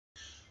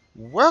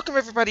Welcome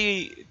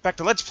everybody back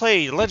to Let's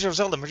Play The Legend of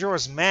Zelda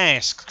Majora's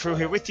Mask. Crew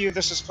here with you.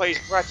 This is plays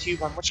brought to you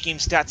by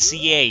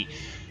MuchGames.ca.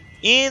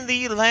 In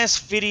the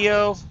last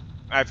video,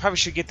 I probably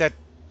should get the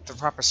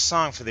proper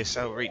song for this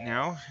out right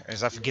now,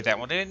 as I forget that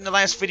one. In the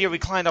last video, we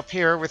climbed up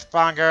here with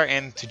Banga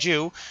and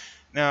TehJew.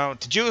 Now,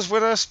 TehJew is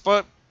with us,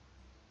 but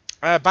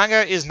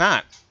Banga is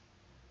not.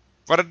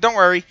 But don't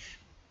worry,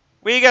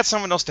 we got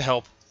someone else to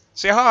help.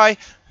 Say hi.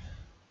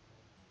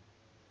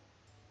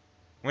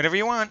 Whenever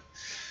you want.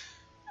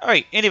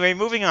 Alright, anyway,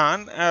 moving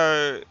on.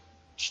 Right,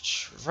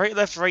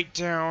 left, right,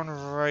 down,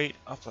 right,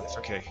 up, left.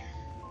 Okay.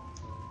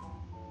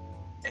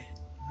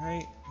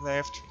 Right,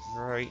 left,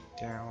 right,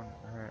 down,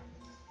 right.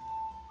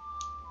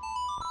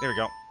 There we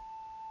go.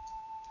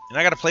 And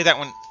I gotta play that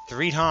one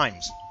 3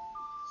 times.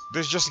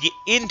 This is just to get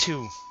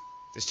into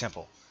this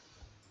temple.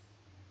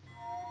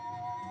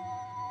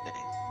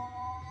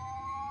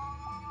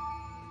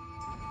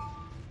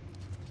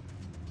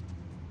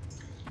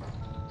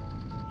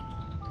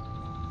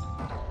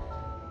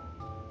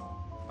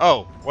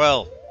 Oh,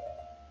 well.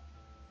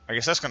 I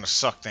guess that's gonna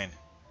suck then.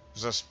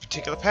 There's a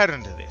particular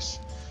pattern to this.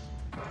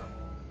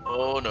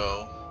 Oh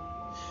no.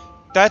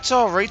 That's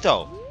alright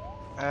though.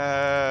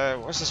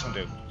 What's this one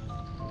do?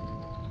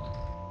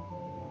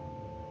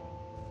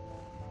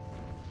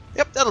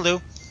 Yep, that'll do.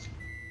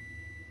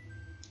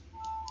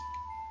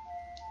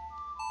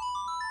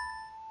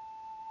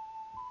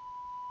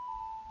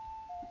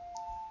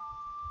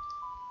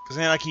 Because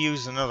then I can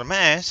use another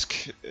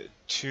mask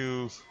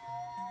to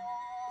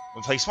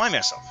replace my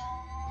mess up.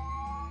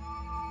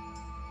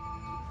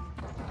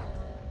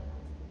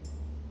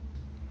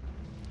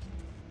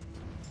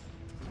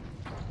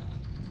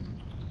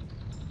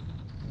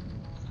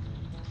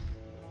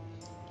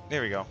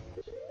 There we go.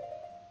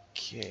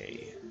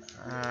 Okay.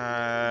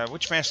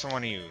 Which mask do I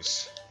want to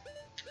use?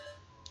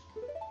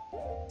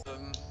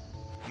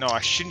 No,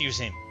 I shouldn't use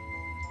him.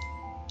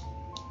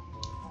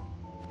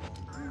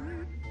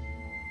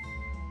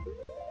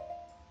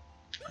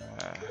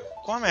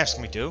 What mask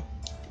can we do?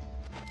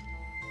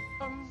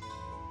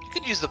 You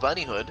could use the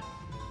bunny hood.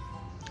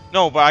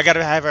 No, but I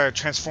gotta have a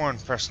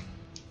transformed person.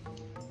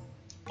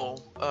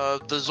 Oh,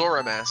 the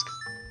Zora mask.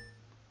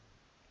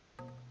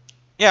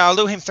 Yeah, I'll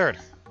do him third.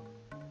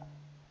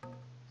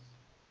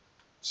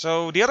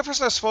 So, the other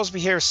person that's supposed to be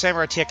here is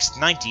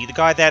SamuraiTX90, the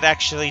guy that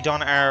actually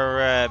done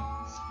our,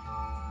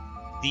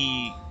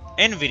 the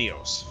end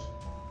videos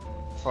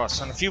for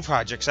us on a few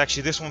projects,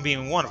 actually this one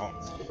being one of them.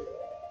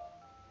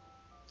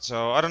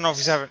 So, I don't know if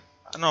he's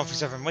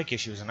having mic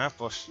issues or not,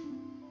 but...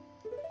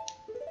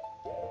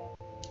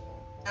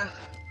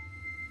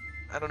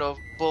 I don't know.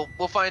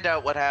 We'll find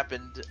out what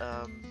happened.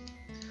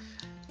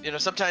 You know,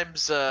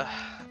 sometimes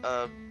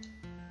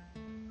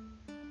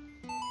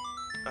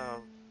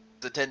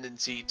the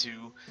tendency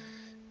to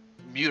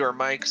mute our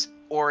mics,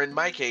 or in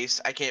my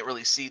case, I can't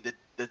really see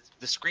the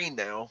screen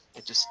now.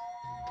 It just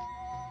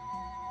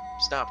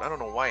stopped. I don't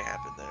know why it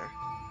happened there.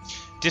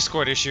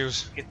 Discord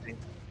issues.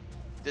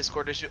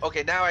 Discord issue.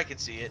 Okay, now I can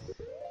see it.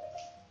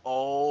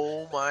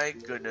 Oh my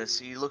goodness,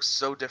 he looks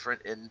so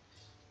different in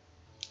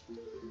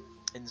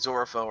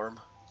Zora form,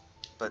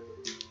 but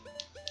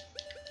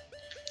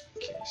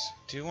okay, so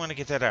do want to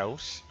get that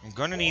out. I'm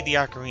gonna need the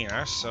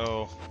ocarina,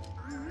 so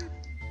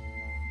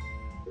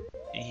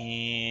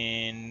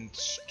and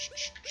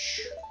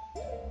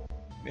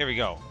there we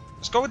go.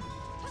 Let's go with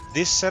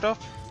this setup.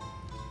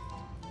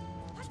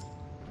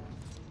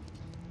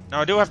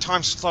 Now I do have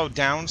time slowed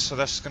down, so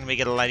that's gonna make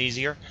it a lot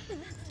easier.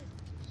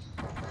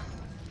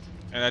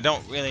 And I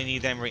don't really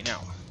need them right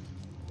now.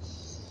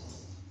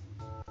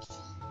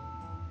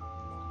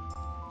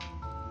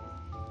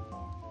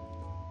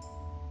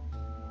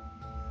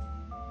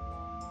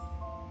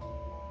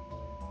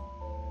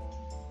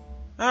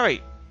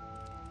 Alright.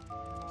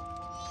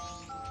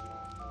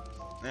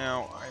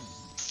 Now, I'm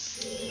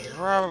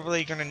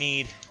probably gonna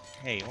need...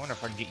 Hey, I wonder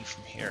if I can get you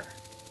from here.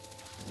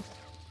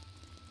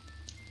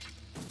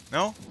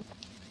 No?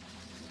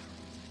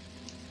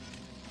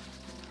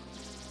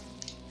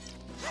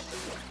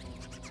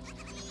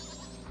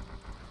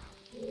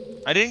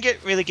 I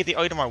didn't really get the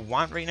item I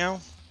want right now.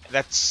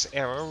 That's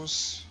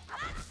arrows.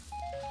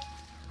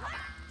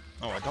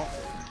 Oh, I don't.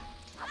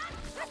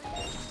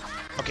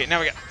 Okay,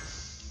 now I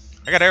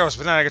got arrows,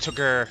 but then I took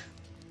her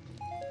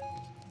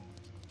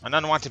an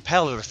unwanted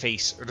pal to the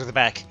face or to the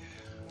back.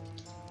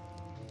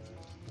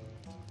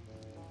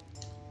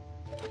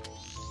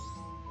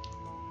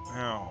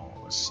 Oh,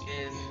 let's see.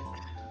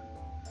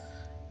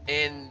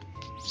 And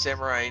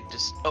Samurai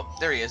just... Oh,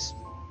 there he is.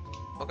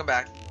 Welcome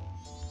back.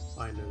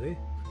 Finally.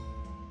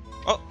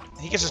 Oh,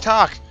 he gets to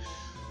talk.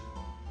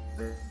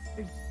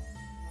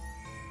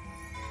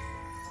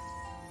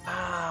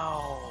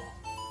 Ow.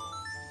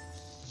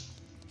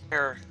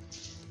 Here.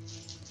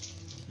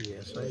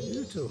 Yes, I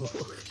do too.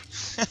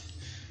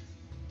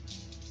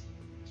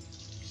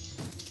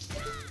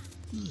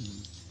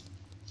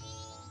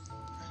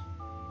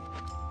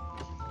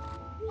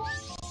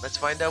 Let's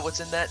find out what's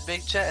in that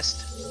big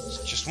chest.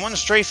 It's just one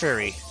stray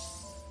fairy.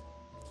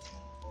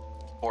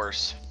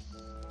 Horse.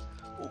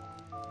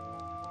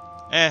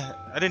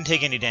 I didn't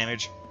take any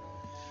damage.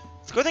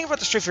 The good thing about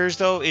the Stray Fairies,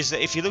 though, is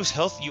that if you lose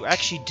health, you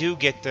actually do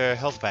get the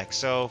health back,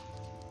 so...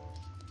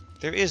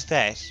 There is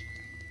that.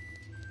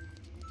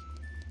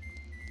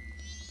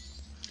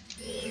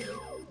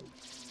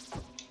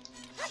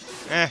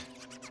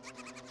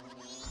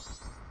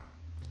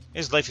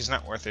 His life is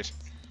not worth it.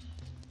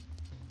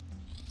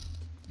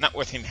 Not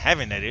worth him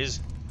having, that is.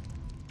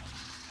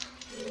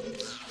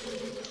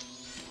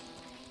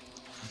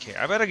 Okay,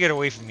 I better get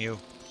away from you.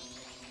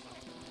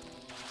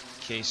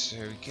 Okay, so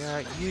we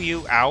got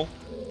you, ow.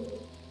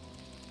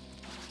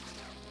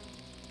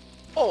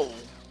 Oh!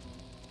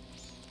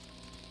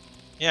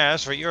 Yeah,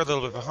 that's right, you're a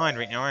little bit behind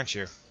right now, aren't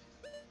you?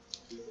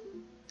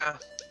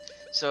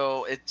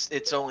 So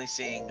it's only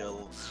seeing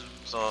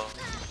so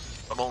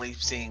I'm only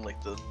seeing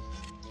like the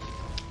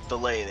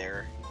delay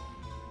there.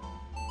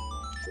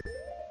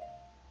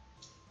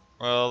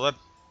 Well, that...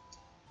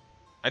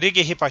 I did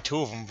get hit by 2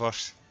 of them,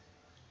 but...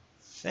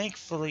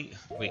 Thankfully...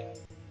 Wait.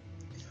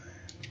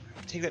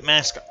 Take that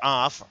mask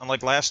off,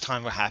 unlike last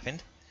time what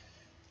happened.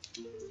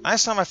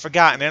 Last time I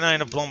forgot, and then I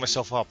ended up blowing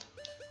myself up.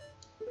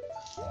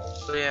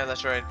 So yeah,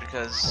 that's right,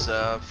 because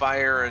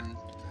fire and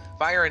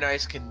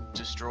ice can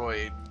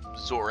destroy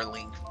Zora and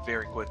Link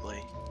very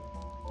quickly.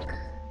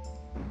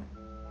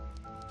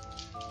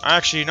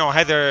 Actually, no, I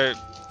had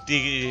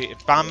the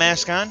bomb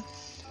mask on.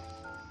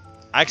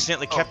 I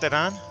accidentally kept it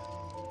on.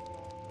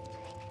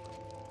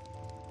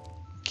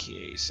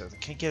 Okay, so I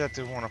can't get that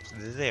to one up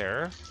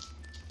there.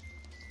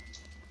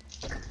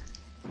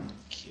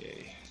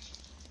 Okay.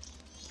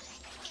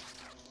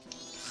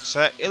 So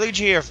that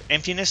Elegy of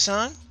Emptiness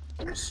on.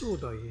 What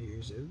sword are you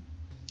using?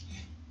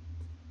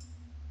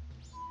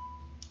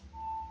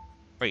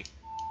 Wait.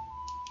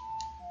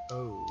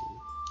 Oh.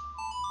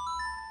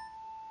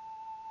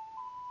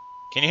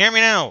 Can you hear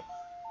me now?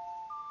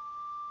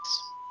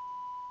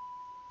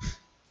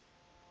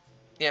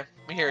 Yeah,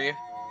 we hear you.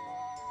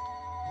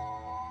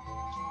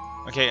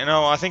 Okay,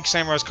 no, I think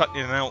Samurai's cutting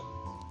it out.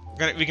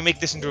 We can make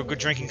this into a good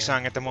drinking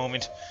song at the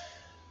moment.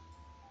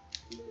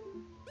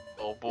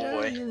 Oh Yeah,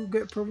 boy. you'll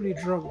get probably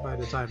drunk by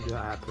the time that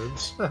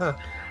happens.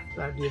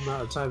 That's the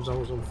amount of times I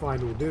was on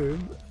Final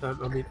Doom.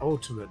 I mean,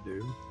 Ultimate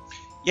Doom.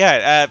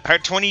 Yeah,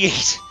 part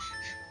 28.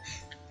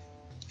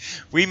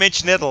 We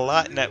mentioned that a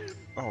lot in that...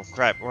 Oh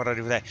crap, what did I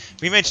do with that?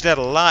 We mentioned that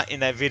a lot in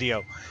that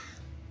video.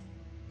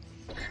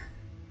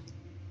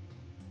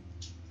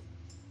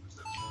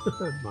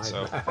 My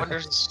So-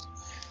 bad.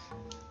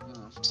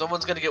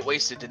 Someone's gonna get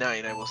wasted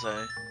tonight, I will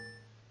say.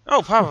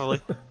 Oh,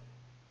 probably.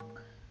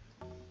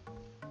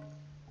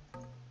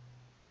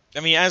 I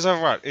mean, as of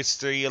what? It's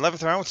the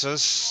 11th round, so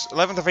it's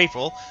 11th of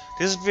April.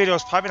 This video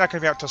is probably not going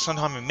to be out till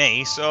sometime in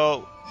May,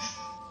 so...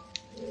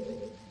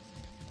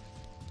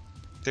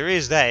 There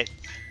is that.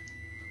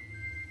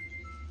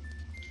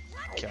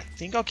 Okay, I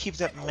think I'll keep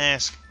that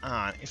mask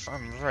on, if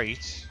I'm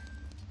right.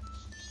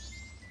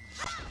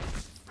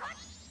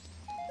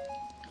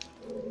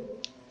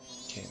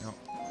 Okay, no.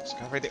 It's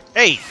got right there.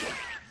 Hey!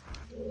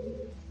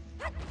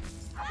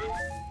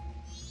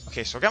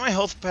 Okay, so I got my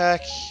health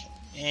back,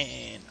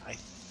 and I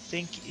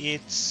think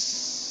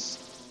it's...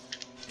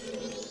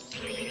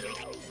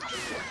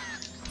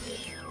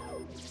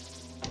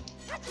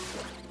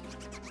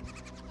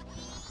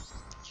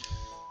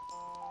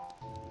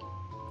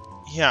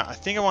 Yeah, I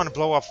think I want to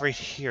blow up right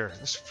here.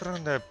 Let's put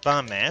on the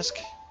bomb mask.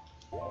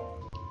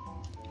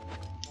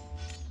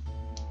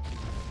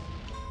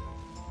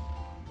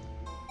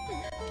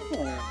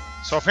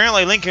 So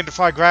apparently Link can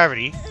defy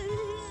gravity.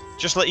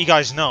 Just to let you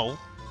guys know.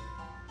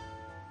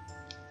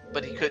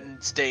 But he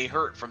couldn't stay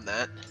hurt from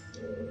that.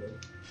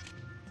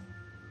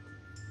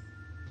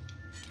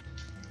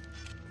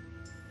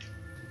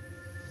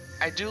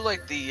 I do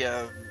like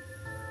the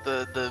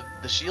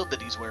shield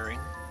that he's wearing.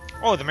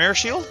 Oh, the mirror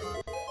shield?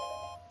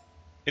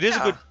 It is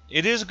Yeah.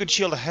 it is a good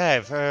shield to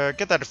have.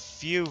 Get that a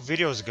few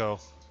videos ago.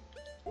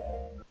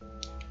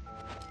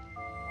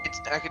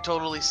 I could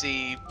totally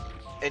see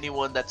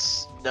anyone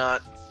that's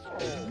not.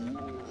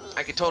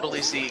 I could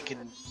totally see it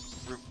can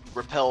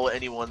repel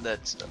anyone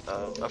that's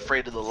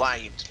afraid of the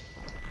light.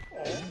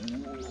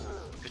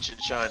 It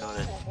should shine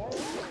on it.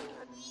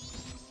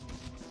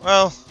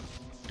 Well,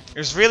 it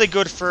was really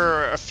good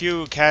for a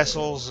few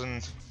castles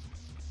and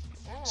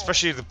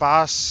especially the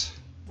boss.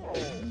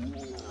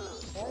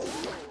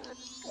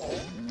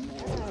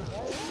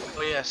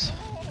 Oh yes.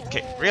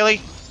 Okay,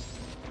 really?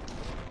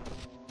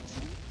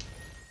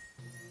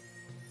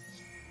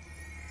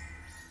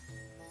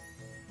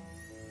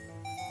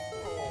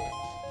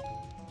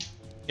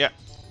 Yeah.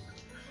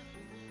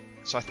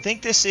 So I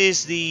think this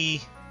is the...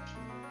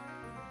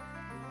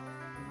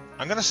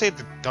 I'm gonna say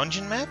the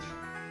dungeon map?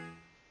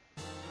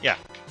 Yeah.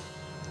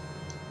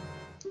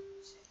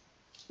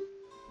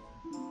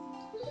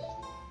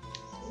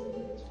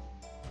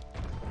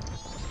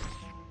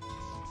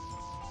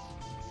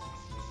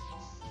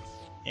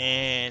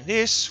 And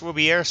this will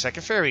be our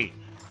second fairy.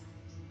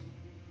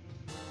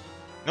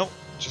 Nope,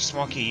 just a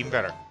small key, even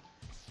better.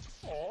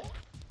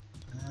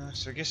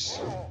 So I guess...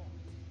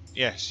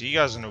 Yeah, so you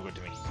guys are no good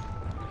to me.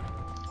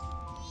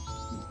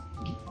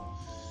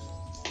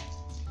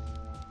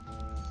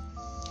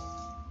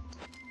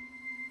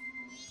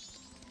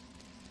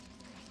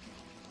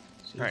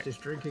 Is Right. this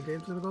drinking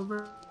game's gonna go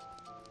very?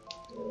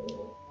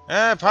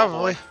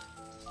 Probably.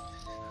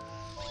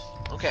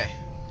 Okay.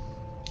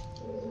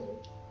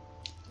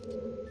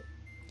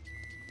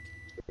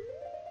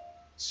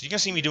 So you're gonna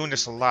see me doing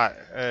this a lot,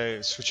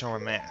 switching over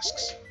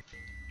masks.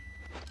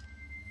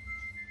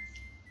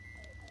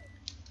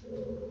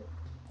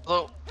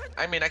 Although,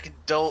 I mean, I could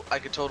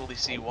totally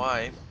see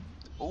why.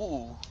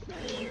 Ooh.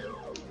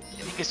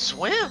 And he could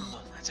swim.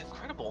 That's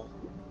incredible.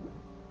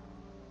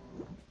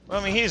 Well,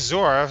 I mean, here's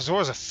Zora.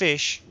 Zora's a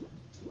fish.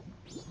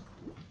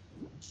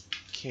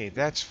 Okay,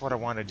 that's what I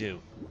want to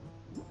do.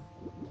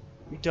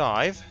 We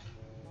dive.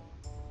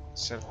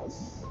 So,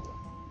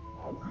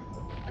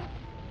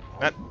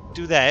 not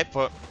do that,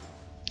 but...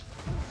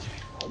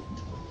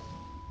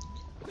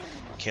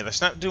 Okay,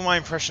 let's not do my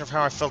impression of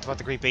how I felt about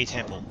the Great Bay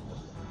Temple.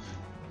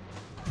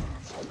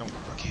 Oh,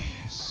 okay,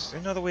 is there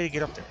another way to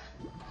get up there?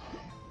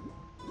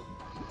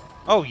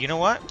 Oh, you know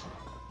what?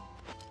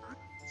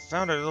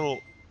 Found a little...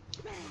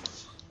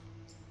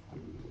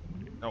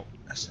 No,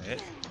 that's not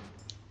it.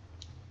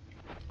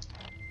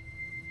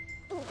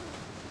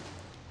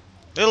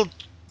 Little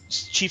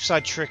cheap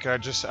side trick I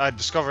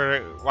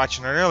discovered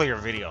watching an earlier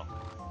video.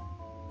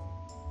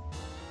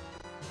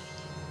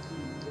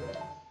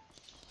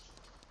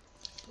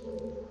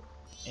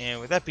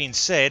 And with that being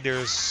said,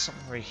 there's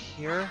something right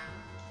here.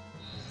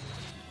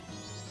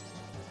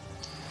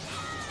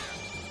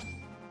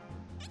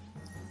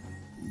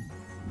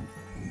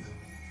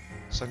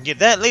 So I can get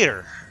that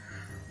later.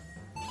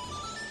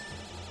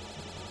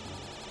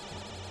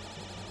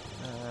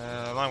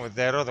 Along with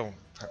that other one.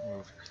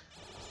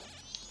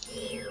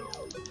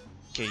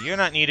 Okay, you're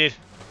not needed.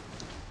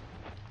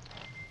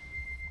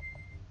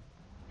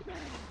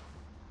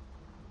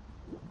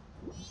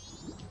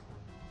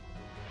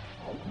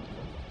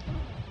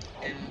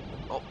 And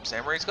oh,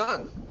 Samurai's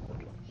gone.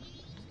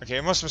 Okay,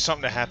 it must have been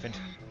something that happened.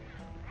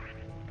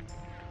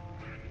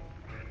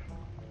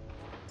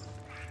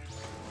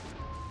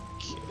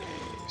 Okay,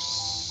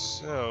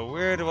 so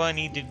where do I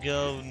need to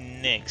go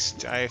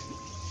next? I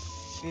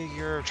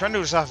figure... I'm trying to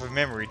do this off of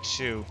memory,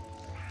 too.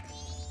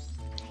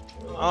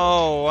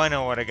 Oh, I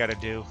know what I gotta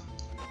do.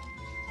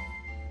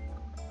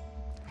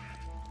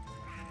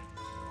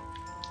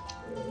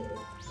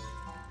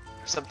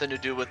 Something to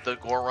do with the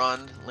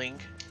Goron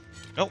link.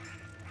 Nope.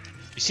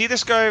 You see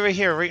this guy over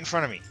here, right in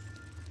front of me?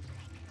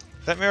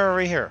 That mirror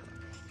right here.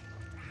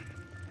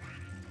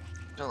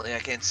 Apparently I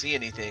can't see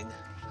anything.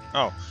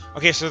 Oh,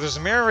 okay, so there's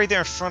a mirror right there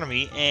in front of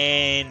me,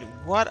 and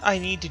what I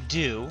need to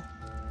do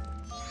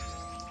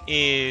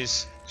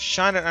is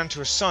shine it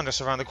onto a sun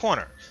that's around the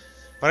corner.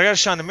 But I gotta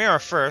shine the mirror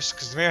first,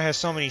 because the mirror has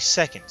so many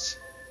seconds.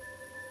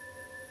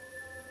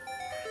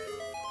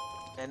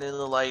 And in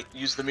the light,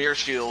 use the mirror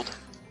shield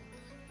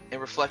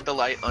and reflect the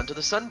light onto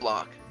the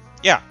sunblock.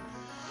 Yeah.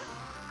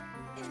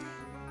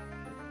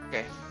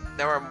 Okay,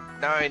 now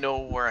I know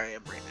where I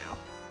am right now.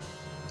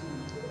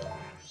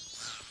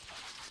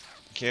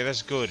 Okay,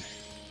 that's good.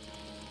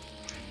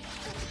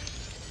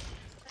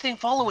 Thing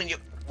following you.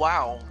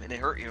 Wow, and it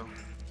hurt you.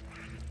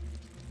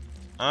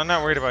 I'm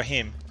not worried about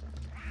him.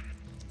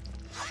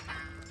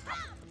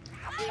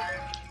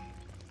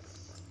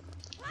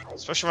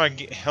 Especially when I can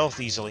get health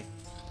easily.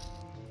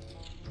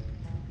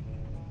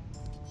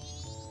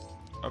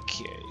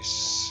 Okay,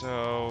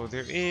 so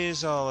there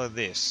is all of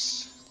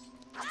this.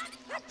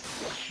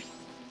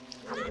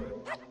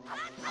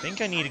 I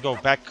think I need to go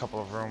back a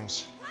couple of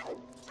rooms.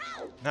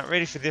 Not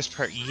ready for this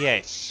part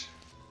yet.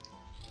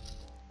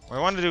 What I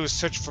want to do is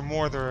search for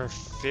more of the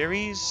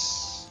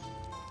fairies.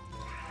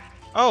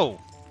 Oh!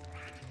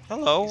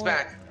 Hello. He's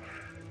back.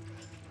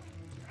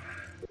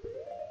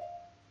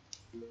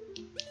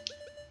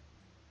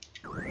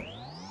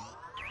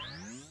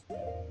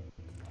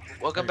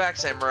 Welcome back,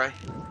 Samurai.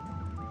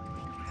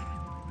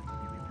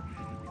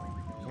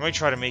 I might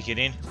try to make it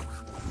in.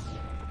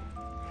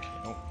 Okay,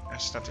 nope,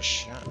 that's not the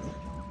shot.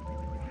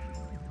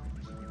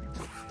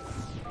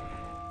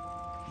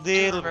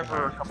 Little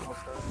remember a couple of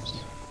things.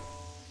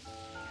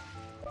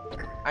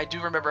 I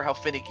do remember how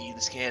finicky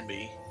this can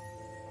be.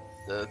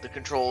 The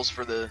controls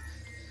for the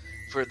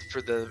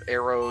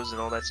arrows and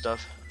all that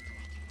stuff.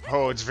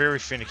 Oh, it's very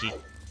finicky.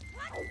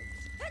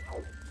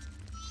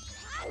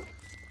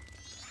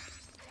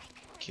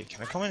 Okay,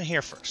 can I come in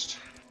here first?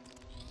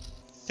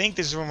 I think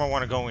this is the room I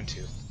want to go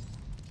into.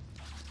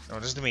 No,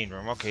 this is the main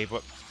room. Okay,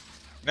 but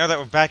now that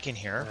we're back in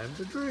here... Time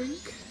to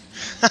drink.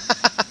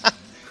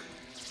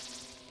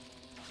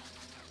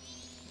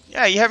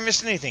 Yeah, you haven't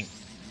missed anything.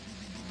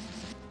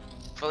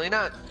 Probably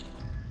not.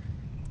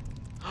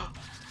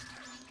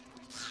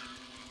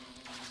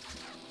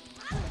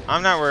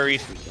 I'm not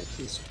worried. Get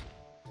this.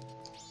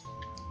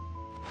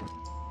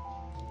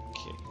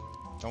 Okay,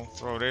 don't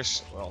throw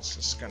this, or else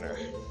it's gonna...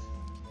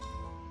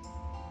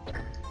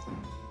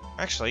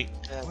 Actually,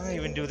 why did I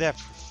even do that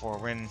before?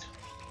 When...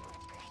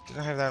 Did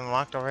I have that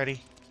unlocked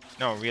already?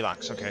 No,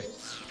 relocks, okay.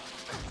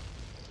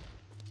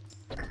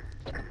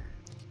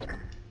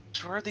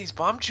 Where are these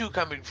bomb chew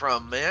coming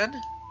from, man?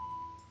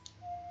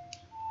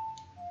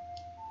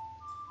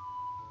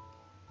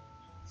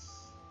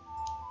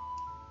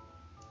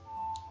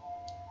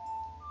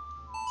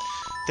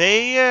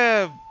 They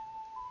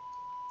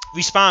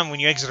respawn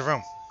when you exit a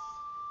room.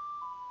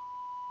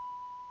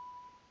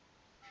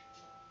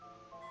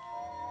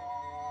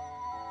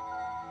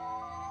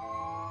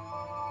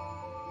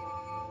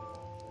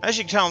 As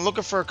you can tell, I'm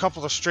looking for a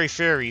couple of stray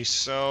fairies,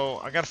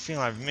 so I got a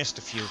feeling I've missed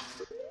a few.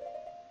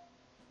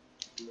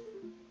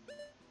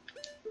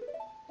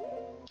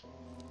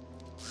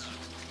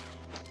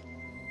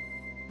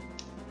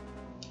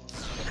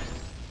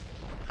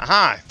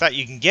 Aha! I thought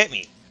you can get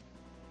me.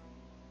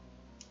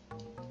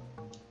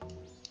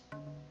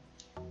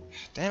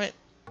 Damn it.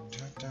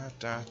 Da,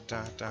 da,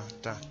 da, da,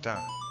 da,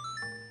 da.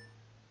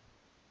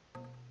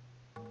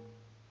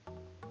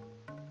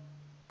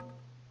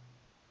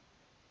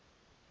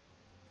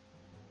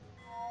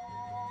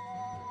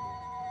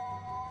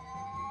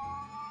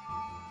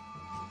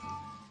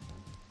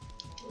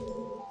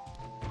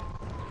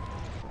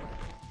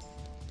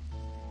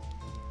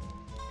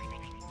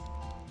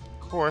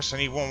 Of course, I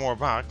need one more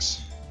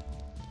box.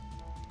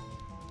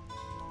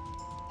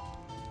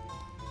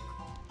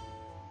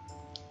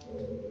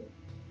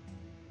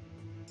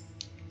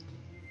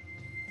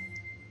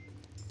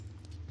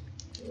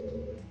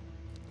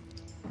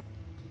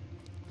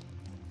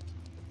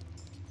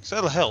 So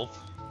that'll help.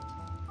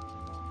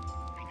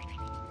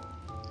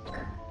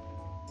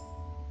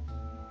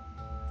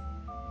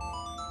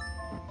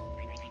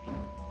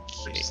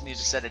 We just need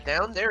to set it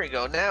down. There we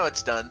go. Now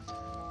it's done.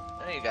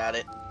 Now you got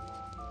it.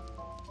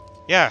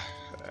 Yeah.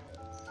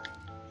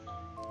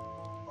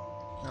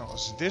 No,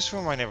 was this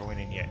room I never went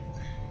in yet?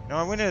 No,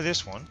 I went into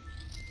this one.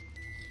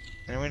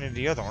 And I went into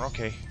the other one.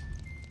 Okay.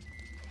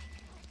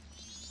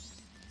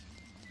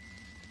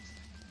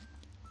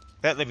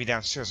 That led me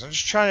downstairs. I'm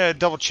just trying to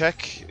double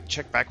check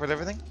back with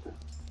everything.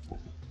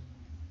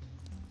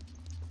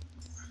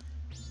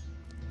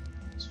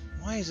 So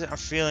why is it I'm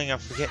feeling I'm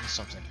forgetting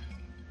something?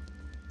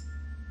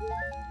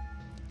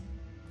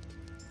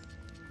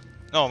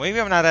 No, maybe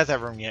I'm not at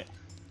that room yet.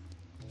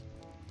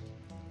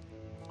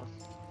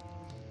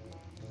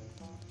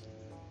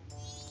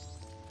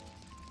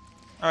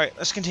 Alright,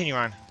 let's continue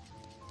on.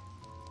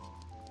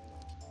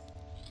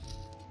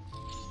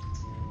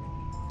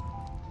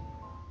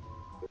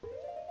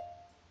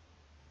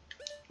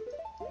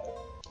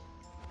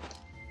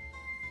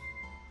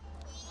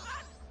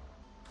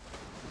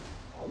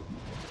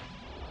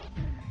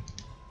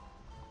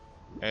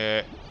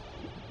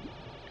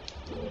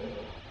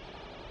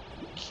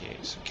 Okay,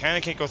 so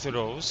kinda can't go through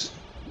those.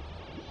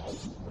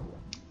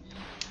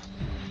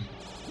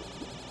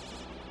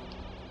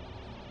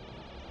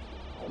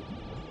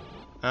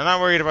 I'm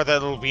not worried about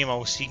that little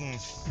BMO. He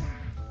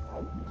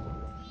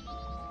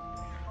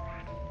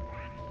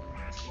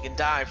can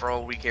die for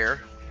all we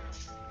care.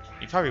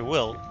 He probably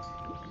will.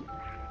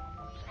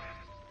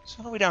 So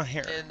what are we down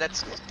here? And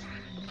that's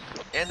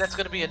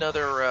gonna be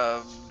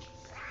another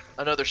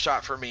another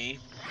shot for me.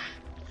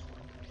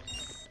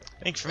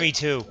 I think for me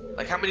too.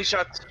 Like how many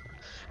shots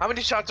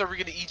are we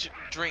gonna each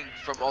drink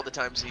from all the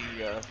times he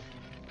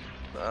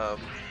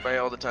by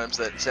all the times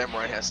that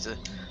Samurai has to?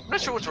 I'm not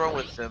sure what's wrong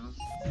with him.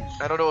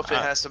 I don't know if it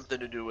has something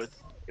to do with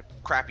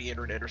crappy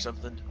internet or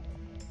something.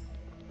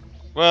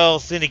 Well,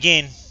 then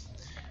again,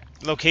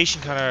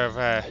 location kind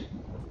of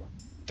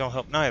don't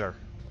help neither.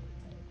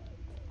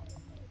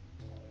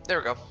 There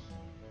we go.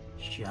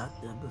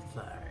 Shot number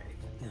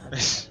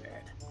 5.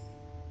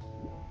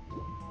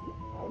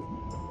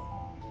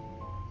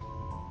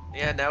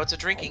 Yeah, now it's a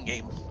drinking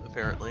game,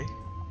 apparently.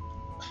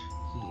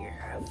 Here,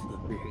 have the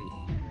berry.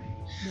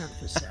 Not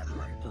for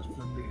Samurai, but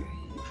for me.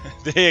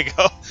 There you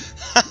go.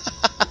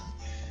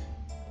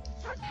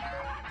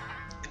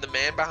 And the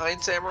man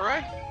behind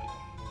Samurai?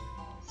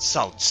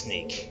 Salt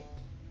Snake.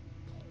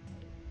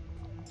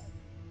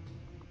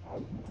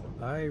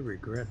 I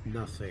regret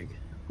nothing.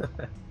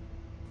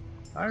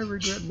 I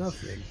regret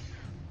nothing.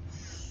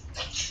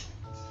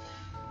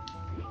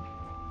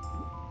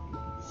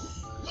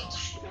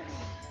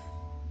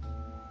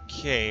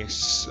 Okay,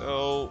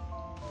 so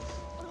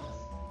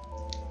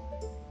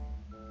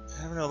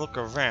having a look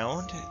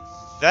around.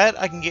 That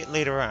I can get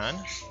later on.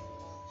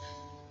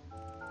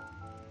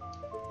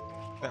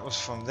 That was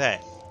from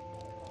that.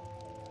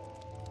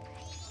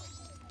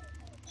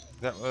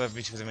 That will lead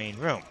me to the main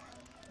room.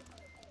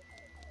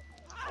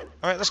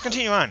 Alright, let's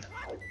continue on.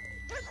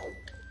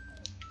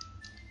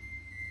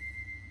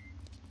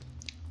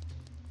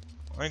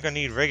 I'm gonna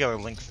need regular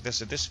link for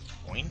this at this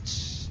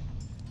point.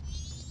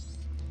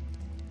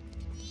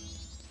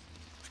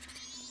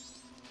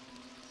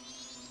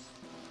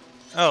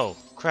 Oh,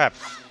 crap.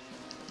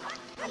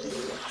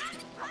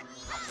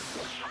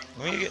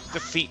 Let me get the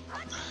feet.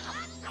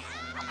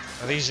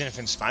 Are these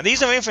infant spawn?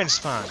 These are infant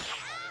spawn!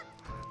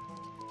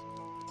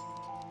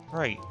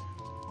 Right.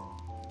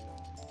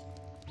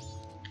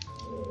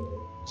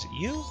 Is it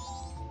you?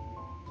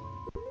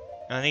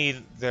 I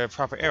need the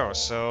proper arrow,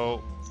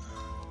 so...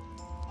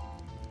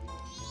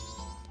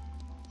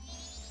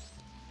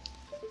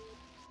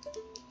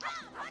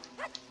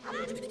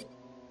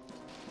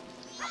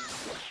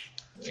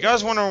 If you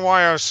guys wondering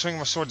why I was swinging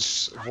my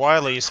swords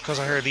wildly, it's because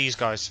I heard these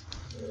guys.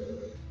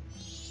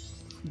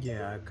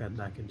 Yeah, I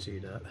can see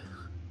that.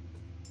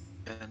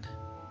 And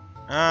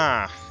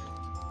Ah,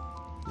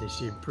 They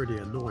seem pretty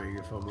annoying,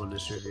 if I'm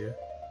honest with you.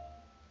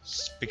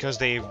 it's because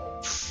they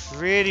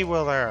pretty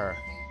well are.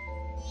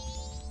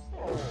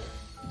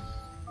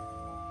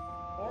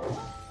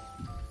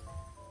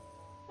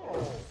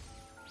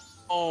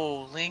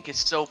 oh, Link is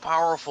so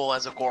powerful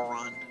as a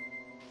Goron.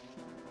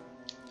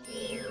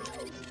 Okay,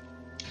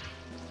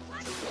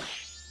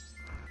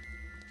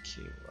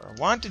 what I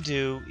want to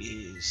do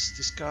is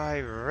this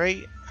guy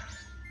right.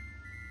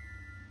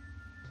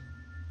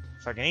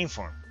 If I can aim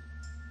for him.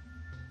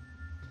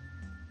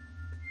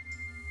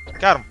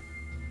 Got him.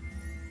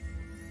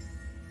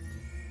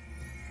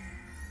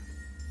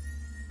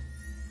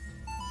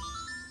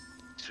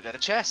 We got a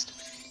chest.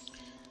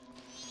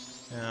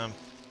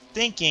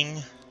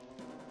 Thinking.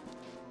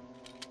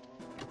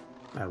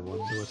 I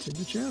wonder what's in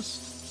the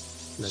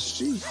chest. Let's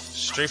see.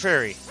 Stray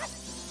fairy.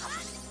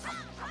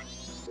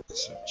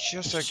 So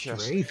just like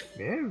just. Stray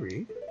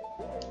fairy?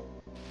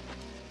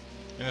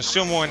 And there's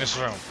still more in this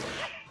room.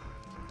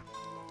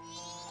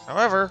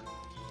 However,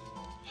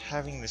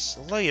 having this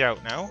light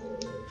out now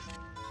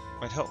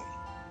might help me.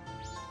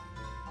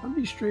 How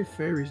many stray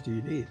fairies do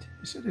you need?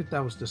 You said that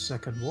was the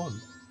second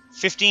one.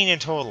 15 in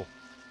total.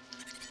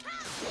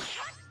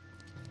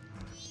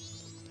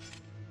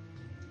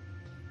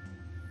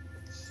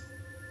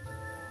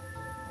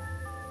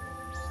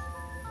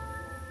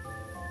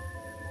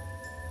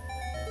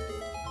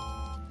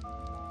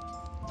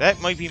 That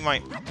might be my...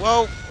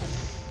 Whoa!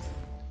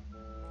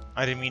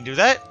 I didn't mean to do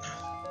that.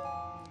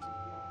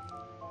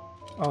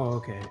 Oh,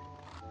 okay.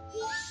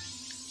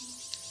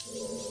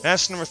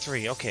 That's number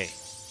 3, okay.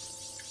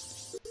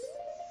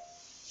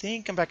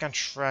 Think I'm back on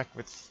track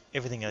with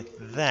everything like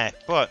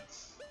that, but...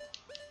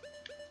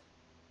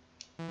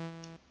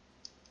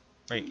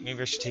 Wait,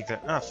 maybe I should take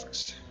that off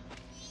first.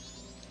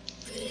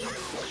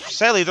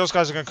 Sadly, those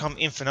guys are gonna come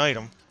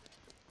infinitum.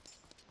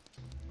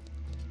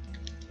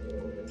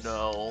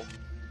 No.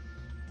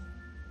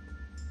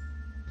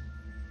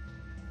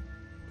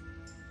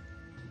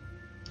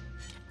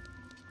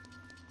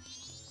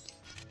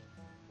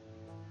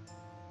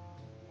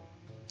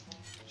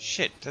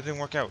 Shit, that didn't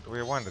work out the way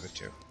I wanted it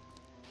to.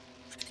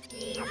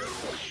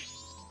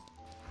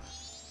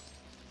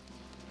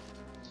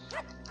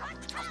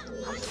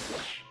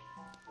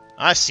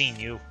 I seen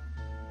you.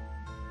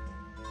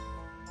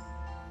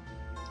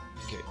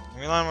 Okay,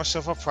 let me line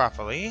myself up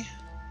properly.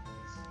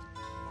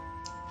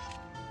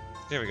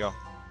 There we go.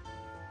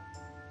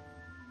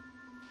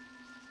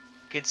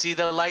 Can see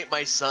the light,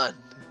 my son.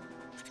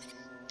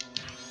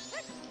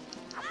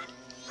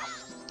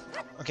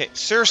 Okay,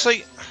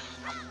 seriously?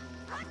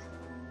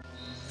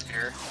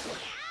 Here.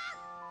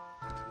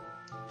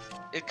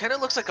 It kind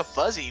of looks like a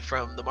Fuzzy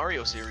from the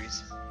Mario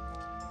series.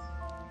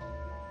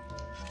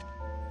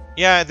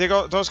 Yeah,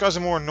 those guys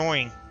are more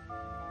annoying.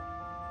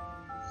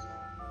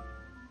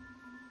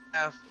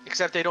 Yeah,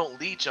 except they don't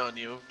leech on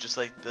you, just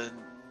like the...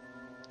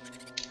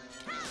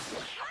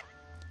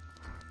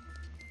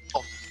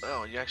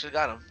 Oh, you actually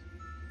got him.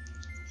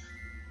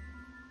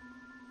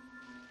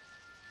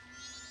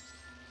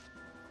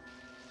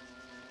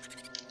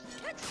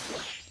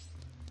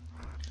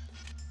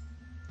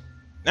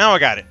 Now I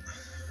got it.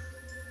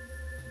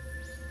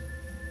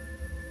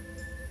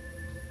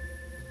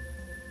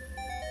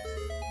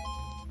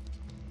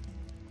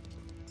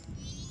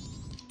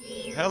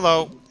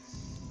 Hello.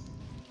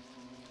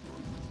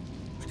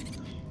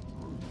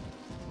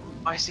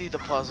 I see the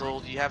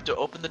puzzle. You have to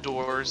open the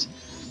doors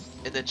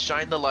and then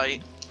shine the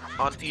light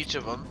on each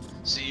of them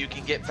so you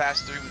can get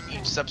past through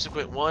each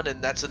subsequent one,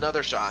 and that's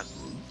another shot.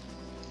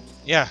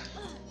 Yeah.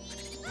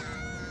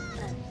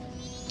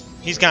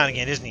 He's gone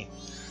again, isn't he?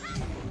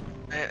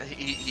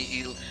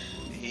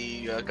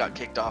 He got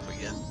kicked off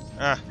again.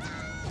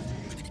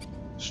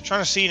 Just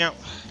trying to see now.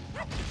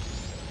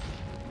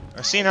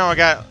 I see now I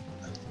got...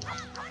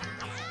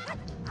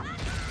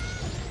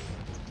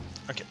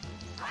 Okay.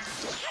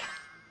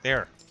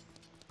 There.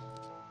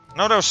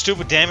 No, that was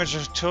stupid damage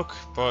I took,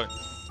 but...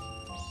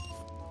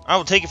 I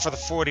will take it for the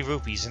 40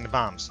 rupees and the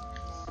bombs.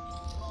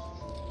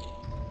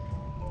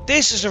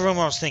 This is the room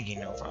I was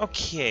thinking of.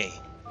 Okay.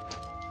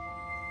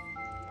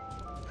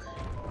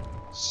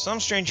 Some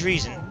strange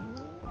reason.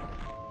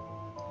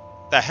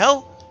 The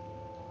hell?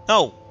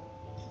 No.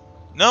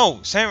 No,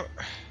 Sam...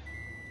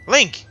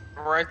 Link!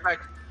 Right back.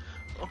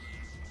 Oh.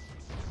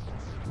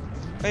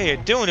 What are you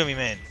doing to me,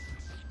 man?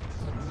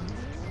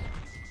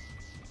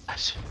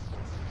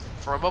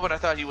 For a moment I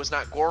thought he was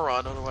not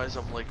Goron, otherwise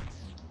I'm like,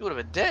 he would have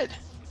been dead.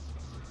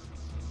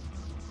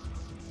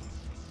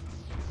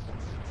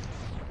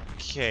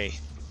 Okay.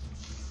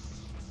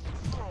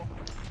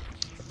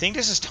 I think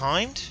this is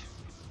timed.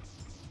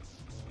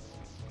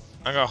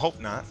 I'm gonna hope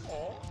not.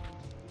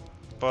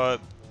 But...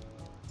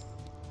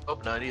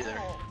 Hope not either.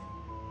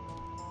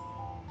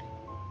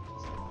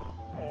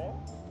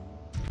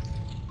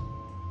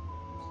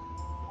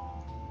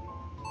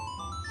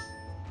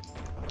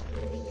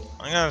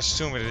 I'm gonna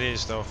assume it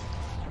is, though.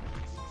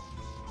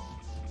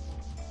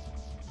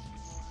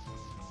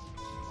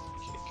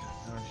 Okay,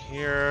 down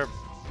here.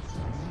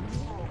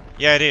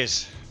 Yeah, it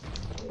is.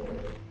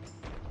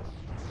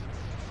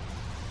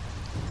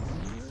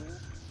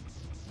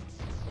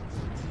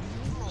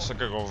 So I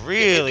gotta go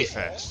really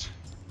fast.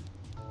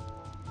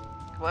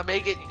 Come on,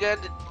 make it. You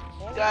got it.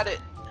 You got it.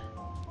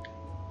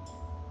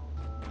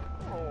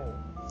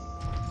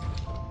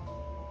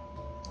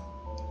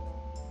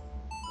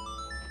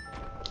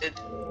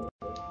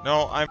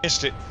 No, I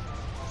missed it.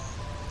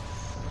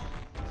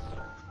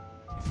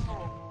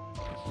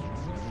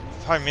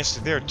 Probably missed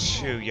it there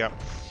too, yep.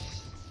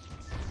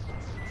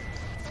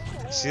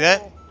 See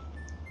that?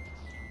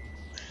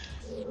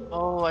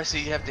 Oh, I see.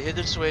 You have to hit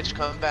the switch,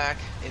 come back,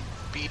 and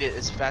beat it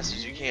as fast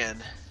as you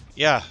can.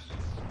 Yeah.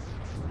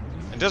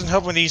 It doesn't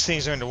help when these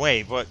things are in the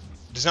way, but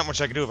there's not much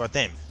I can do about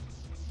them.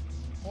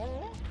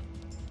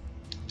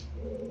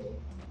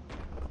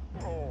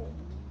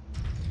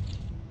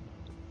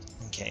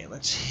 Okay,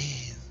 let's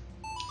see.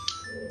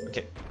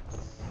 Okay.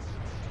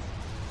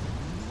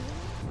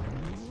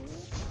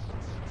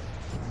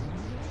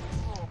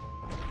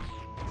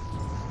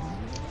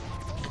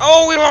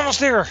 Oh, we were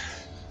almost there!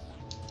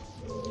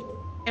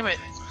 Damn it.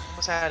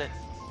 Almost had it.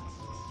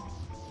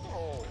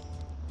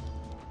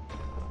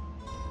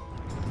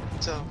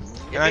 So,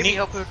 yeah, I maybe need-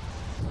 help her.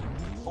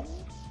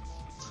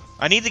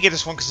 I need to get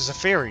this one because it's a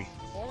fairy.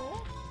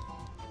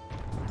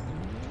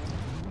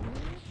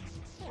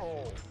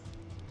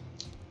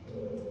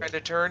 Try to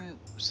turn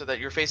so that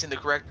you're facing the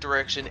correct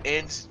direction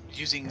and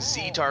using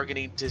Z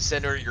targeting to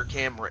center your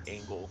camera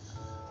angle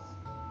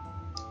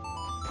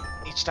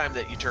each time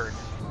that you turn.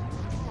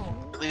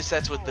 At least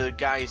that's what the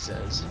guy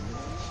says.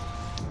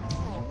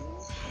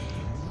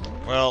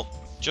 Well,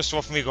 just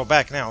off me to go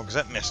back now because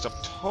that messed up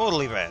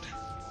totally bad.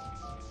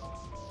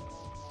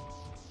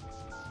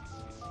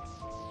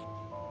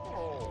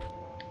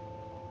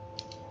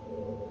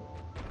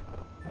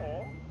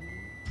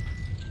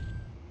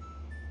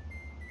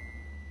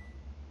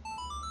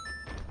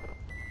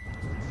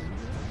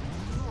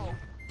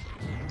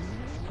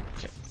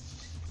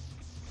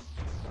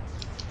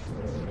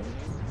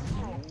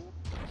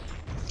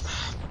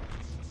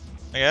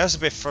 Yeah, that's a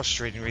bit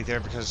frustrating right there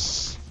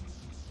because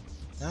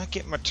I'm not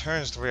getting my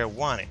turns the way I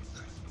want it.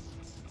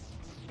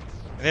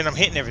 And then I'm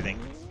hitting everything.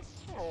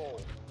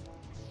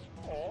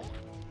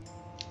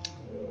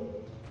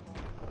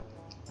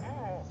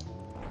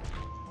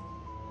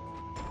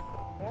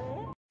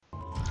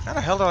 How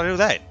the hell do I do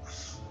that?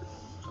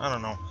 I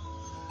don't know.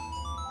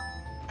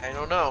 I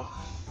don't know.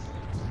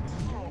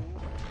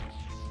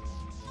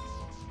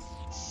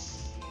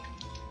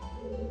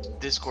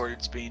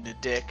 Discord's being a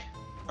dick.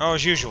 Oh,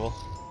 as usual.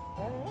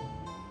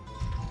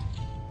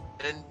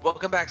 And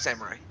welcome back,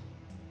 Samurai.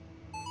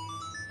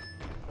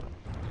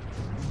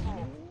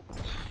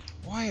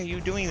 Why are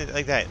you doing it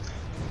like that?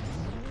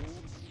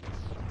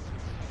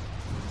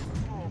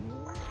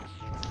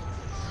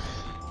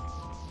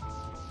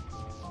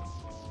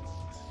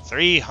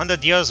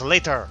 $300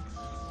 later.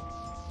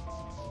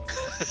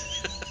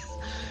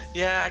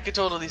 Yeah, I could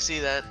totally see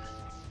that.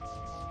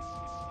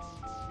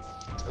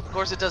 Of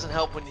course, it doesn't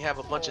help when you have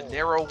a bunch of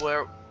narrow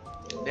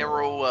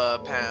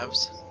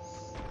paths.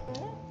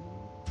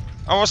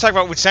 I was talking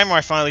about when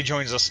Samurai finally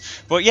joins us,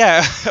 but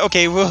yeah,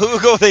 okay, we'll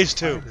go with these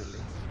two.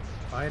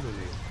 Finally,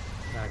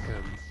 like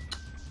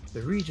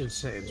the region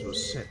settings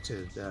was set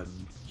to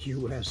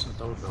US. I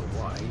don't know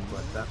why,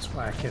 but that's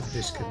why I kept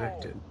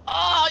disconnecting.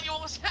 Oh, you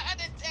almost had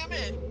it! Damn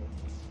it!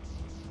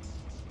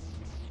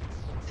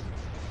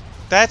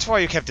 That's why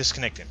you kept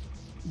disconnecting.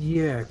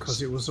 Yeah,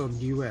 because it was on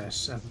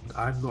US, and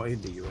I'm not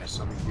in the US.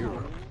 I'm in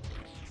Europe,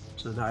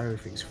 so now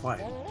everything's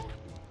fine.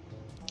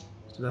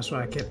 So that's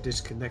why I kept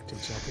disconnecting,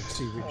 so I could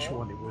see which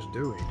one it was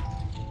doing.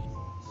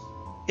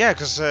 Yeah,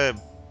 because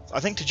I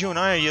think TehJew and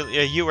I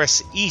are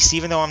US East,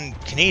 even though I'm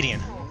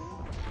Canadian.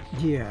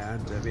 Yeah,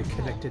 and it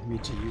connected me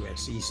to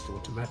US East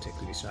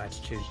automatically, so I had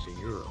to change to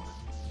Europe.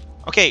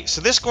 Okay, so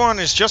this Goron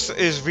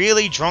is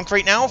really drunk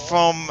right now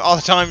from all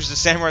the times the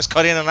Samurai's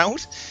cut in and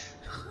out.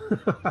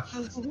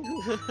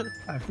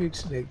 I think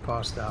Snake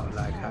passed out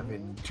like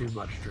having too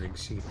much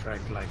drinks. He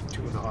drank like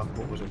 2.5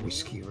 bottles of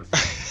whiskey. Or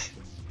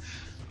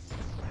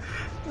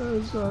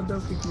so I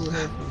don't think we'll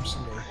hear from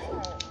Snake.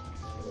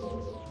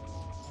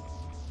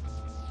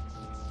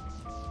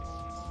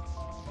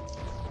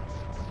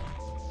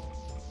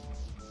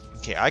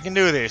 Okay, I can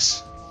do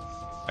this.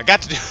 I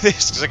got to do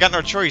this because I got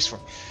no choice.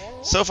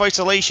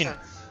 Self-isolation.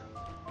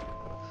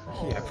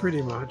 Yeah,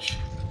 pretty much.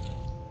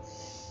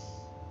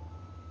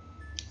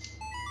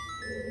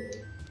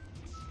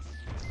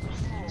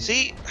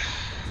 See?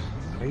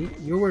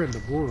 You're wearing the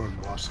Goron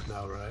mask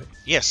now, right?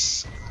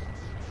 Yes.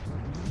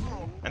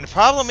 And the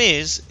problem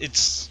is,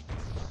 it's...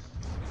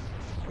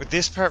 with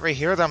this part right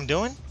here that I'm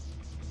doing,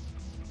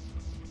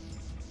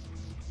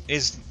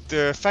 is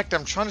the fact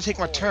I'm trying to take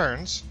my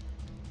turns,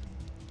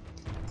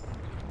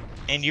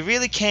 and you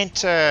really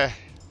can't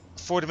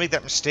afford to make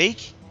that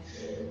mistake.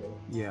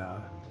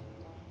 Yeah.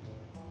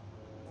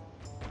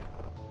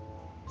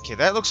 Okay,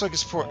 that looks like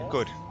it's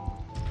good.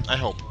 I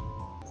hope.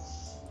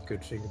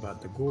 Good thing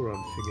about the Goron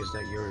thing is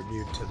that you're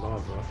immune to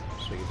lava,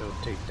 so you don't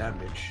take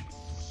damage.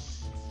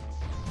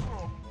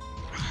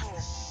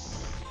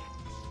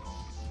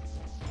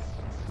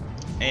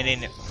 And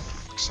then...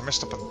 Cause I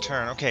messed up on the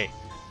turn. Okay.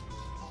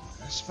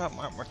 That's about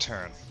my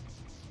turn.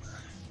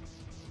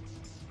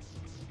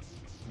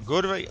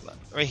 Go to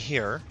right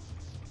here.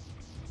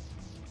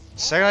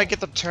 Second I get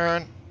the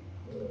turn,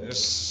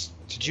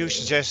 TehJew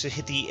suggests to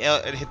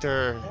hit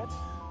their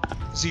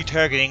Z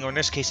targeting, or in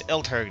this case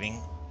L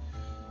targeting,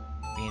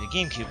 being the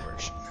GameCube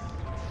version.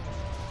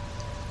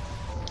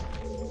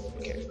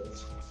 Okay.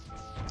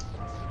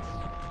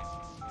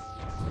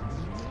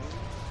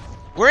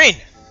 We're in!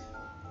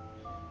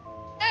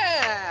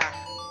 Yeah!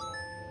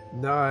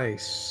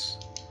 Nice.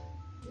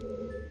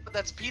 But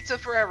that's pizza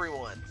for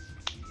everyone.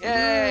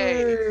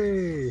 Yay!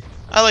 Yay!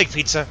 I like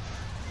pizza.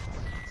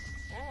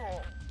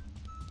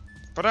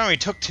 But it only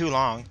took too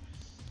long.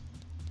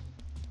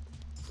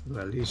 Well,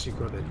 at least you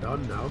got it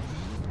done now.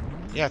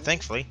 Yeah,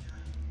 thankfully.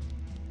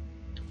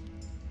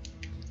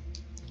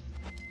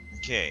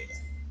 Okay.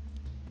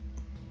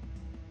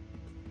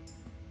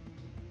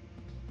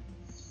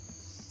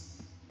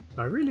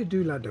 I really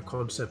do like the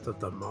concept of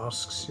the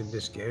masks in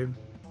this game.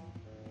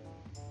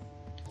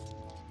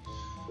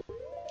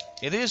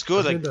 It is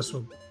good, I think like, that's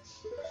what...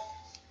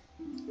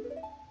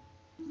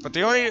 but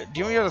the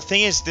only other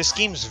thing is this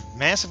game's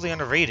massively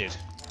underrated.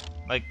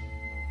 Like,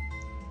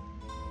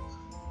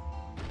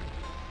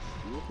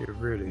 It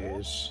really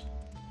is.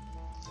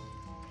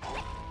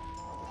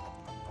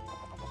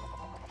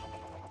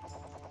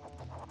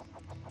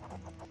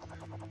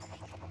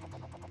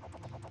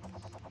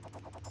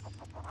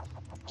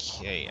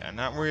 okay, I'm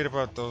not worried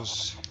about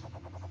those.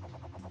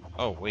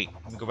 Oh wait,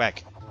 let me go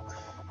back.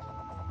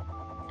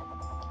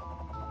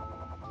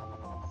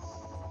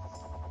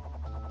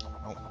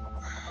 Oh,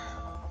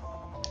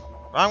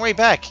 wrong way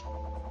back.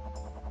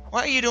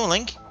 What are you doing,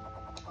 Link?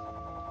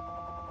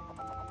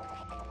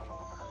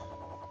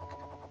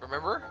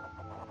 Remember?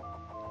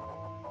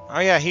 Oh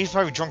yeah, he's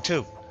probably drunk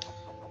too.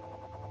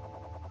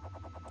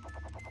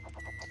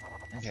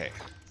 Okay.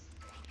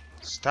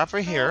 Stop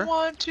right here. I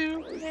want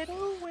to get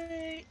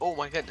away. Oh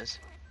my goodness.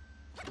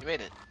 You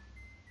made it.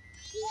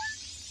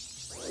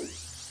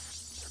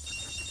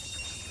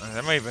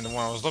 That might have been the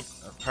one I was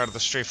part of the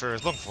strafe I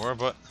was looking for,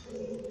 but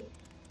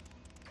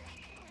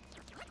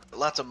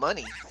Lots of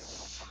money.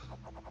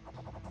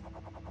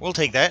 we'll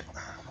take that.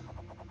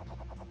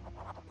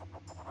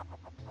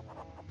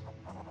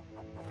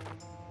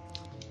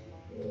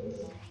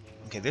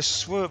 Okay,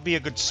 this will be a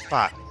good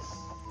spot.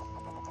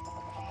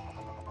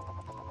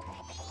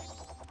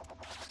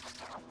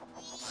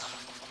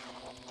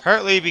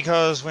 Partly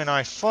because when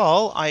I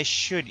fall, I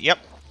should... Yep.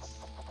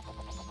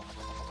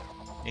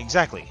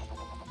 Exactly.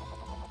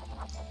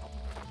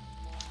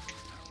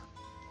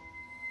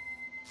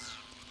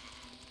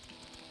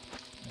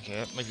 Okay,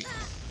 that might be...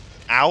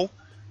 Ow?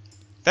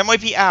 That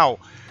might be ow.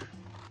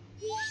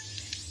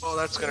 Oh,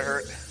 that's gonna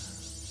hurt.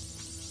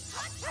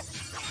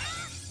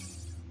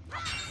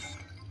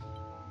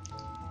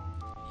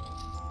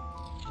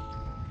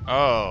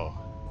 Oh.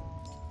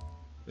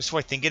 This is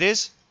what I think it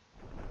is?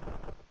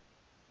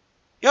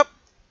 Yep.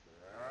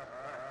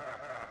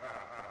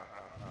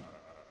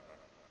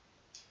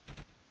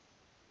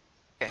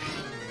 Okay,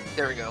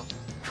 there we go.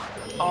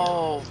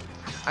 Oh,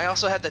 I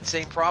also had that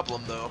same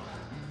problem though,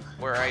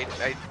 where I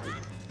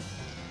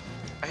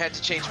had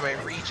to change my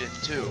region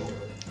too.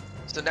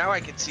 So now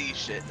I can see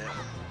shit now.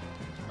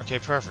 Okay,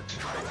 perfect.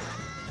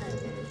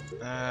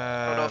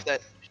 I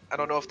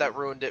don't know if that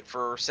ruined it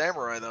for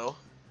Samurai though.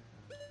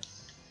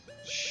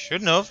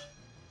 Shouldn't have.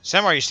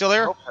 Samurai, you still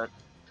there? Nope.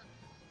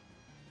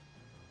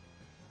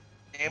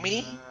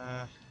 Amy?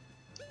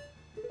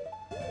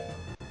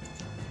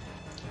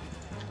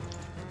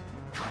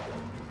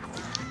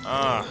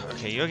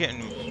 Okay, you're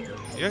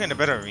getting the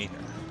better of me.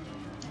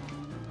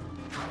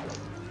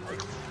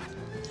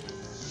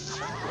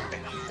 Okay,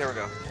 there we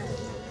go.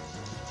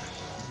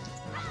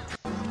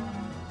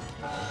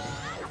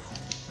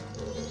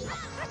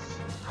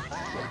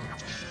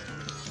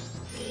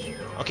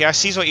 Okay, I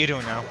see what you're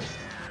doing now.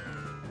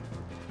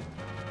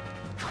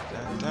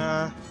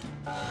 Da.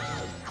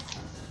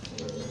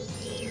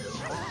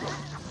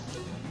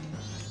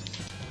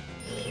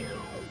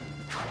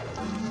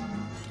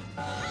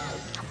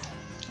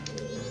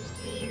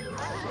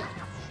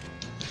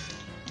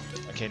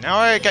 Okay, now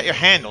I got your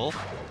handle,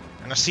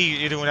 and I see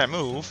you doing that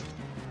move.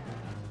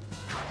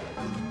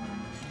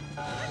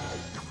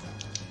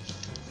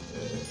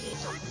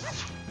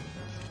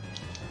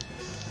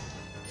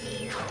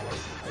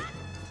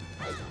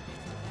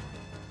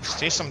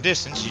 Stay some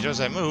distance, she does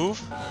that move.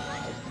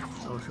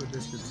 Social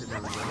distance in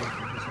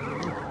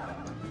everybody.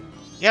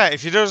 Yeah,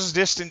 if he does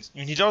distance,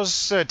 when he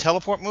does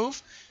teleport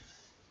move,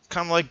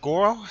 kind of like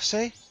Goro,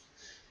 say,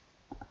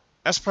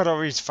 that's part of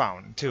what he's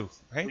found too,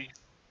 right?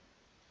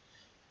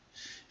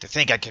 To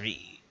think I could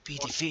be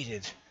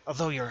defeated,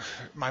 although you're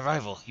my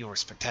rival, you were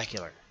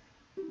spectacular.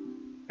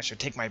 I should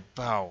take my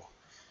bow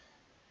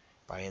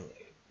by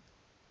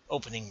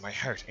opening my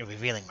heart and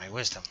revealing my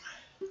wisdom.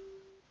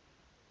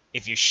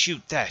 If you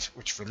shoot that,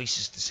 which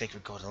releases the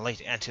sacred golden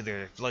light onto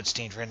their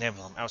blood-stained red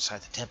emblem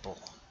outside the temple,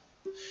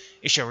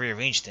 it shall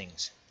rearrange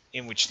things.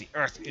 in which the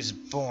earth is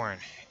born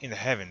in the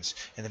heavens,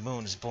 and the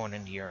moon is born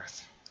in the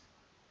earth.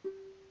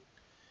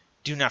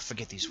 Do not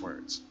forget these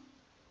words.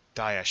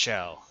 Die I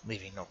shall,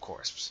 leaving no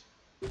corpse.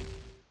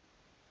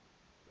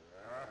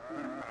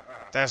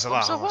 There's a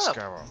lot of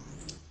Garo.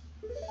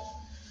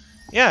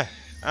 Yeah,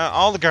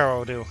 all the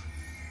Garo do.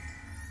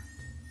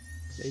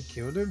 They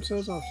kill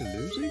themselves after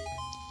losing?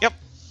 Yep.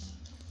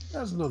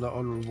 That's not an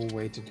honourable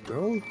way to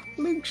go.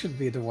 Link should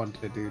be the one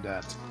to do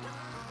that.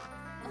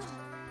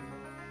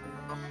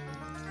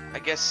 I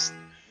guess,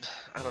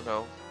 I don't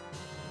know.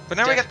 But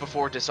now we Death got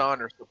before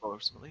dishonor,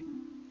 supposedly.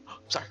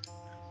 Sorry.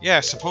 Yeah,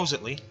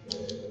 supposedly.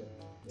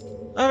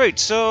 Alright,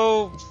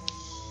 so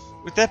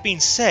with that being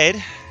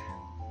said,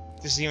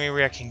 this is the only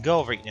way I can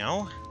go right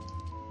now.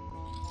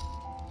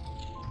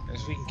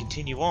 As we can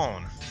continue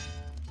on.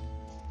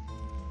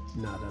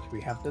 Now that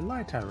we have the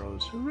light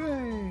arrows,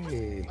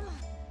 hooray!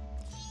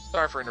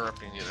 Sorry for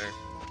interrupting you there.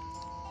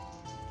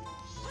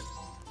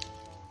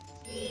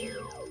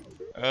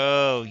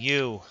 Oh,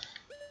 you.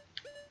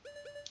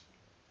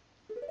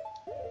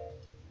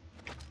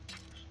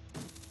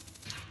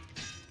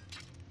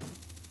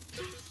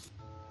 Oh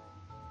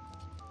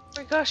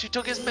my gosh, you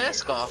took his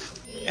mask off.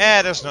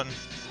 There's nothing.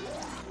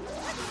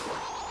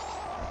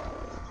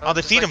 I'll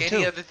Just defeat like him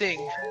any too. other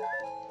thing.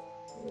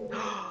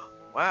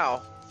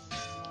 Wow.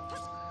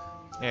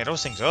 Yeah,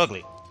 those things are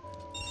ugly.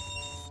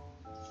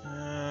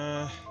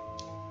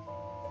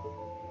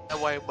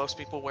 That's why most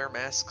people wear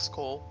masks,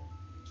 Cole.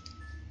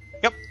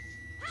 Yep.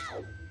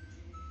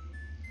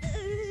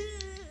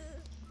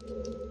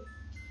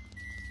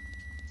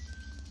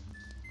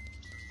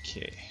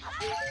 Okay.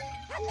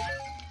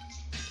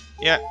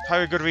 Yeah,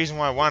 probably a good reason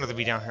why I wanted to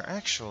be down here.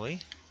 Actually,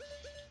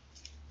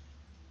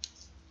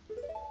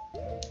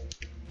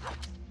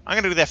 I'm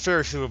gonna do that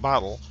fairy through a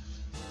bottle.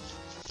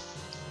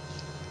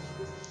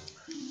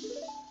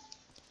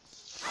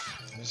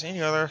 Is there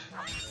any other?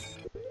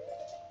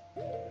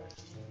 I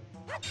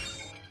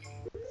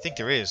think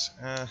there is.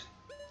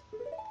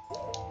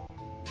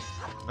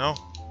 No?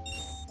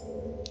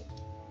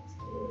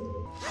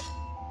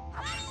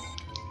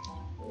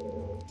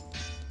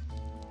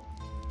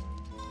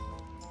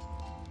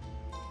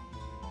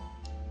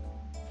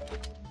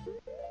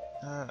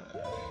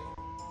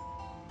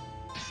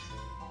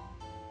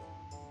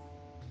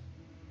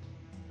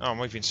 Oh, I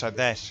might be inside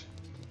that.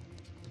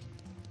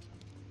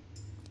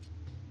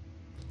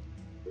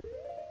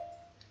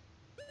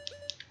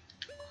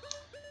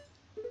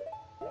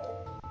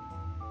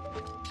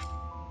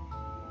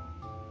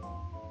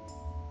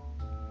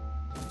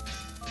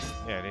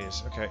 Yeah, it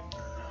is. Okay.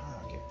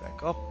 I'll get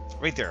back up.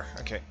 Right there.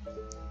 Okay.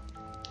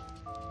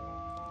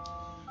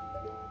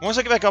 Once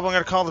I get back up, I'm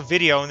going to call the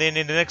video, and then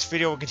in the next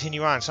video, we'll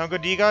continue on. Sound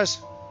good to you guys?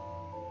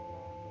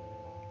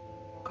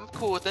 I'm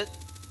cool with it.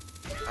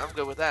 I'm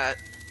good with that.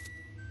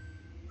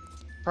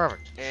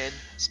 Perfect. And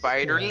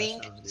sounds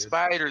good.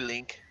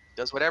 Spider-Link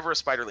does whatever a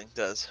Spider-Link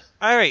does.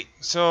 Alright,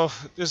 so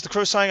this is the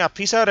Crow signing up.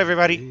 Peace out,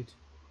 everybody. Indeed.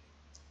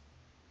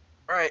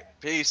 Alright,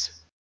 peace.